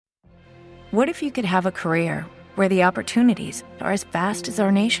What if you could have a career where the opportunities are as vast as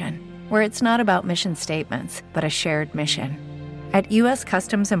our nation, where it's not about mission statements, but a shared mission? At U.S.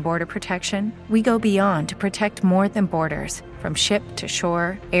 Customs and Border Protection, we go beyond to protect more than borders. From ship to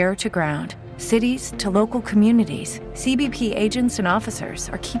shore, air to ground, cities to local communities, CBP agents and officers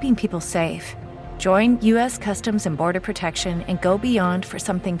are keeping people safe. Join U.S. Customs and Border Protection and go beyond for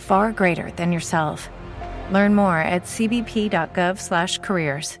something far greater than yourself. Learn more at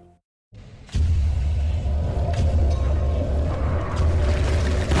cbp.gov/careers.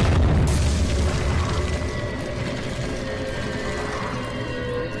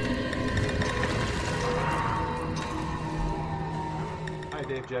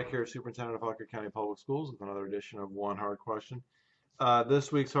 Dave Jack here, Superintendent of Fauquier County Public Schools, with another edition of One Hard Question.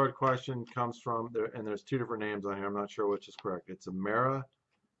 This week's hard question comes from, and there's two different names on here. I'm not sure which is correct. It's Amara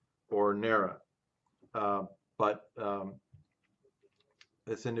or Nara. But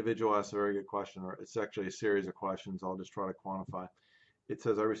this individual asked a very good question, or it's actually a series of questions. I'll just try to quantify. It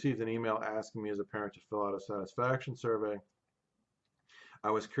says, I received an email asking me as a parent to fill out a satisfaction survey. I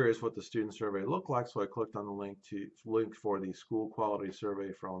was curious what the student survey looked like, so I clicked on the link for the school quality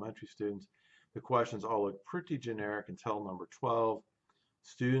survey for elementary students. The questions all look pretty generic until number 12.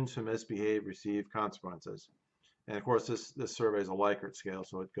 Students who misbehave receive consequences. And of course, this survey is a Likert scale,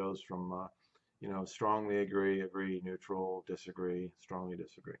 so it goes from strongly agree, neutral, disagree, strongly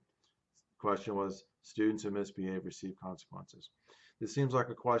disagree. The question was, students who misbehave receive consequences. This seems like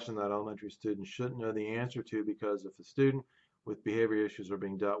a question that elementary students should know the answer to, because if a student with behavior issues are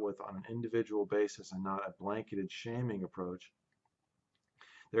being dealt with on an individual basis and not a blanketed shaming approach,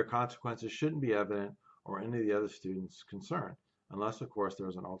 their consequences shouldn't be evident or any of the other students concerned, unless, of course, there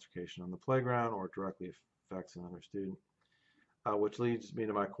is an altercation on the playground or it directly affects another student. Which leads me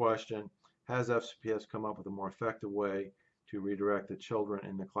to my question, has FCPS come up with a more effective way to redirect the children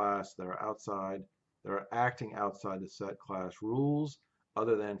in the class that are acting outside the set class rules,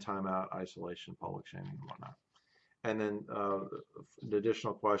 other than timeout, isolation, public shaming, and whatnot? And then the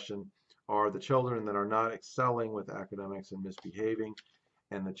additional question, are the children that are not excelling with academics and misbehaving,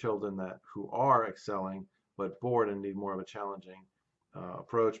 and the children who are excelling but bored and need more of a challenging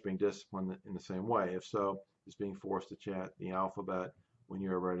approach being disciplined in the same way? If so, is being forced to chant the alphabet when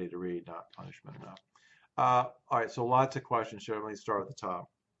you're ready to read not punishment enough? All right, so lots of questions here. Let me start at the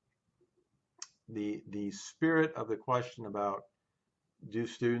top. The spirit of the question about do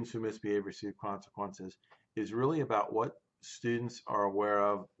students who misbehave receive consequences is really about what students are aware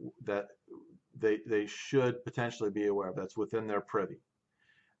of that they should potentially be aware of, that's within their privy.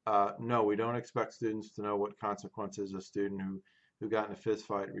 No, we don't expect students to know what consequences a student who got in a fist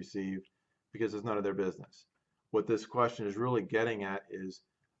fight received, because it's none of their business. What this question is really getting at is,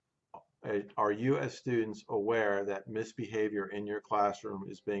 are you as students aware that misbehavior in your classroom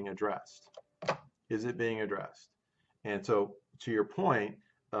is being addressed? Is it being addressed? And so, to your point,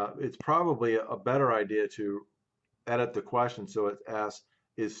 it's probably a better idea to edit the question so it asks,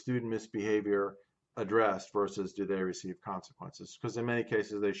 is student misbehavior addressed versus do they receive consequences? Because in many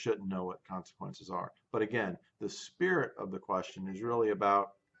cases they shouldn't know what consequences are. But again, the spirit of the question is really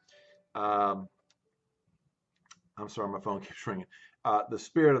about, I'm sorry, my phone keeps ringing. The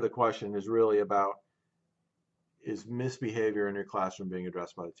spirit of the question is really about, is misbehavior in your classroom being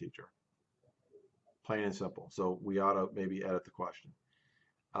addressed by the teacher? Plain and simple. So we ought to maybe edit the question.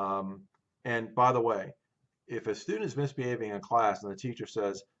 And by the way, if a student is misbehaving in class and the teacher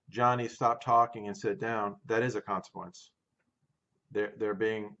says, Johnny, stop talking and sit down, that is a consequence. They're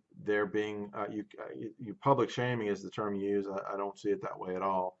being public shaming is the term you use. I don't see it that way at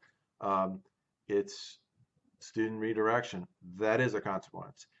all. It's student redirection. That is a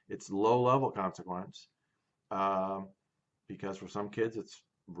consequence. It's low-level consequence, because for some kids it's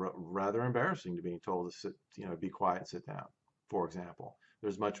rather embarrassing to being told to sit, be quiet and sit down, for example.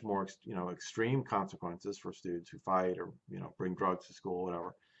 There's much more, extreme consequences for students who fight or, bring drugs to school,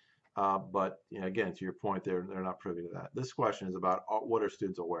 whatever. But again, to your point, they're not privy to that. This question is about what are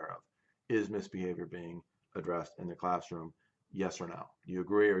students aware of? Is misbehavior being addressed in the classroom? Yes or no? You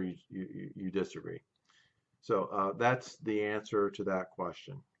agree or you disagree? So that's the answer to that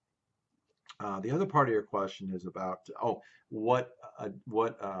question. The other part of your question is about what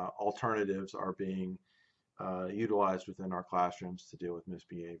alternatives are being utilized within our classrooms to deal with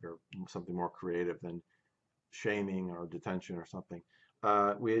misbehavior, something more creative than shaming or detention or something.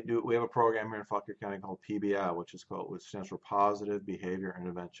 We have a program here in Fauquier County called PBI, which stands for Positive Behavior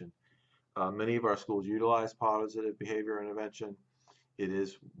Intervention. Many of our schools utilize positive behavior intervention. It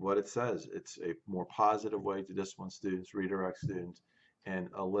is what it says. It's a more positive way to discipline students, redirect students, and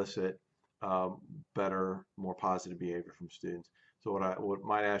elicit better, more positive behavior from students. So what I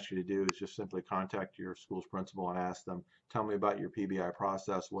might ask you to do is just simply contact your school's principal and ask them, tell me about your PBI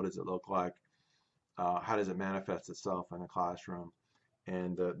process. What does it look like? How does it manifest itself in a classroom?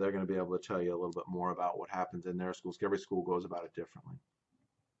 And they're going to be able to tell you a little bit more about what happens in their schools. Every school goes about it differently,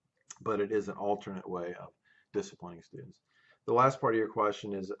 but it is an alternate way of disciplining students. The last part of your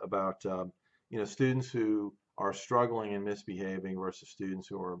question is about students who are struggling and misbehaving versus students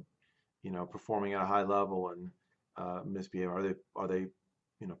who are performing at a high level and misbehaving. Are they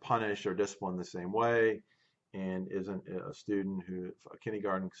punished or disciplined the same way? And isn't a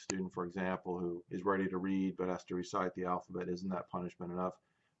kindergarten student, for example, who is ready to read but has to recite the alphabet, isn't that punishment enough?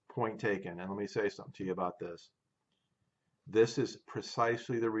 Point taken. And let me say something to you about this. This is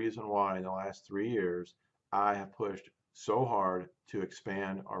precisely the reason why in the last 3 years I have pushed so hard to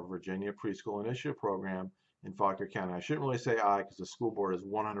expand our Virginia Preschool Initiative program in Fauquier County. I shouldn't really say I, because the school board is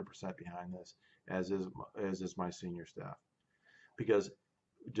 100% behind this, as is my senior staff. Because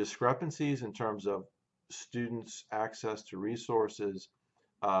discrepancies in terms of students' access to resources,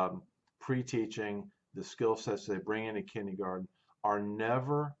 pre-teaching, the skill sets they bring into kindergarten are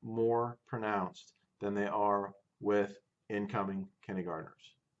never more pronounced than they are with incoming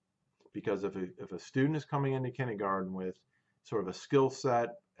kindergartners. Because if a student is coming into kindergarten with sort of a skill set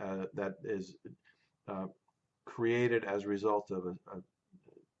that is created as a result of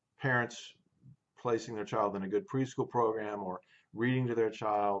parents placing their child in a good preschool program, or reading to their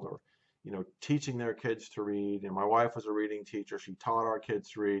child, or teaching their kids to read. And my wife was a reading teacher. She taught our kids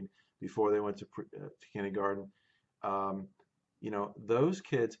to read before they went to kindergarten. Those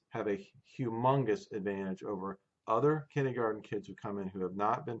kids have a humongous advantage over other kindergarten kids who come in who have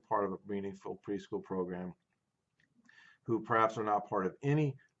not been part of a meaningful preschool program, who perhaps are not part of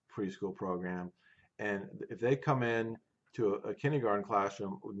any preschool program. And if they come in to a kindergarten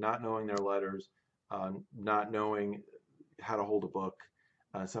classroom not knowing their letters, not knowing how to hold a book,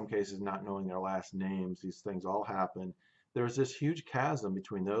 in some cases not knowing their last names, these things all happen. There's this huge chasm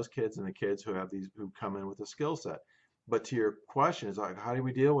between those kids and the kids who come in with a skill set. But to your question is like, how do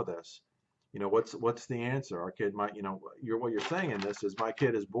we deal with this? What's the answer? Our kid might, what you're saying in this is, my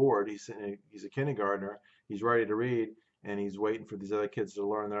kid is bored. He's a kindergartner. He's ready to read, and he's waiting for these other kids to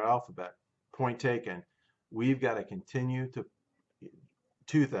learn their alphabet. Point taken. We've got to continue to,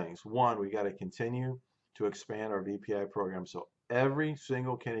 two things. One, we got to continue to expand our VPI program so every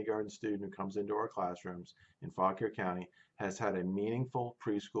single kindergarten student who comes into our classrooms in Fauquier County has had a meaningful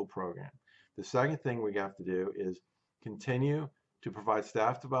preschool program. The second thing we have to do is continue to provide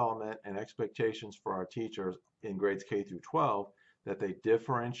staff development and expectations for our teachers in grades K through 12 that they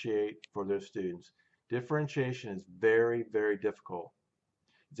differentiate for their students. Differentiation is very, very difficult.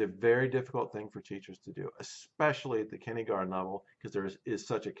 It's a very difficult thing for teachers to do, especially at the kindergarten level, because there is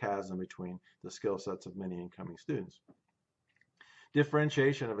such a chasm between the skill sets of many incoming students.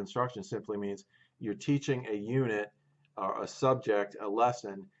 Differentiation of instruction simply means you're teaching a unit or a subject, a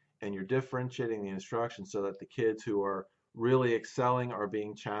lesson, and you're differentiating the instruction so that the kids who are really excelling are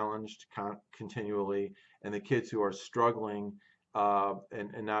being challenged continually, and the kids who are struggling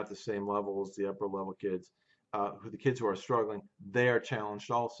and not at the same level as the upper level kids, the kids who are struggling, they are challenged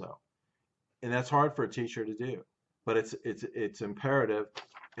also. And that's hard for a teacher to do, but it's imperative.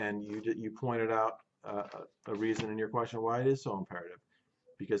 And you pointed out a reason in your question why it is so imperative,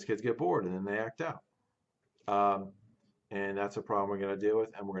 because kids get bored and then they act out. And that's a problem we're going to deal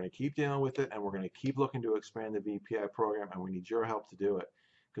with, and we're going to keep dealing with it, and we're going to keep looking to expand the VPI program, and we need your help to do it,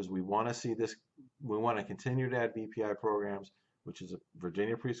 because we want to see this. We want to continue to add VPI programs, which is a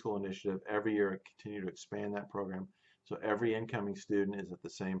Virginia Preschool Initiative, every year, and continue to expand that program so every incoming student is at the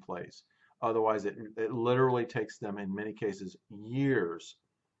same place. Otherwise, it literally takes them, in many cases, years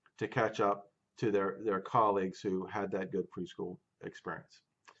to catch up to their colleagues who had that good preschool experience.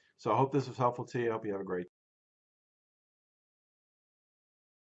 So I hope this was helpful to you. I hope you have a great day.